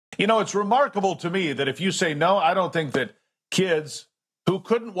You know, it's remarkable to me that if you say no, I don't think that kids who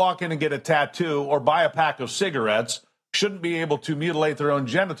couldn't walk in and get a tattoo or buy a pack of cigarettes shouldn't be able to mutilate their own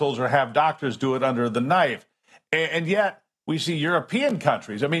genitals or have doctors do it under the knife. And yet we see European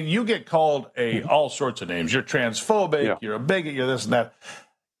countries. I mean, you get called all sorts of names. You're transphobic, you're a bigot, you're this and that.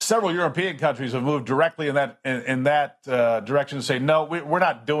 Several European countries have moved directly in that direction to say, no, we're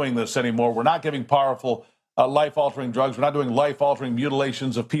not doing this anymore. We're not giving powerful life-altering drugs. We're not doing life-altering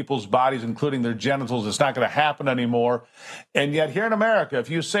mutilations of people's bodies, including their genitals. It's not going to happen anymore. And yet here in America,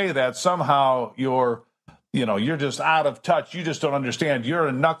 if you say that, somehow you're just out of touch. You just don't understand. You're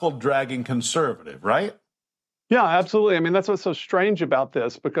a knuckle-dragging conservative, right? Yeah, absolutely. I mean, that's what's so strange about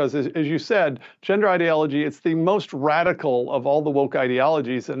this, because as you said, gender ideology, it's the most radical of all the woke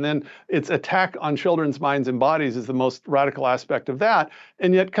ideologies. And then its attack on children's minds and bodies is the most radical aspect of that.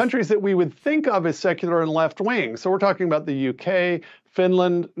 And yet countries that we would think of as secular and left wing. So we're talking about the UK,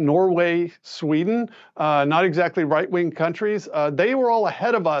 Finland, Norway, Sweden, not exactly right-wing countries. They were all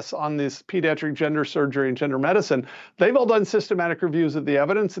ahead of us on this pediatric gender surgery and gender medicine. They've all done systematic reviews of the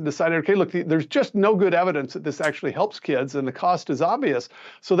evidence and decided, okay, look, there's just no good evidence that this actually helps kids, and the cost is obvious.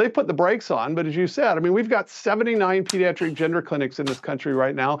 So they put the brakes on. But as you said, I mean, we've got 79 pediatric gender clinics in this country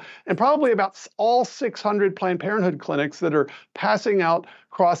right now, and probably about all 600 Planned Parenthood clinics that are passing out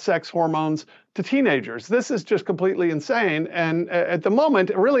cross-sex hormones to teenagers. This is just completely insane. And at the moment,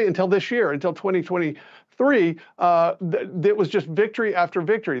 really until this year, until 2023, it was just victory after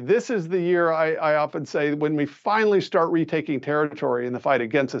victory. This is the year, I often say, when we finally start retaking territory in the fight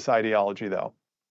against this ideology, though.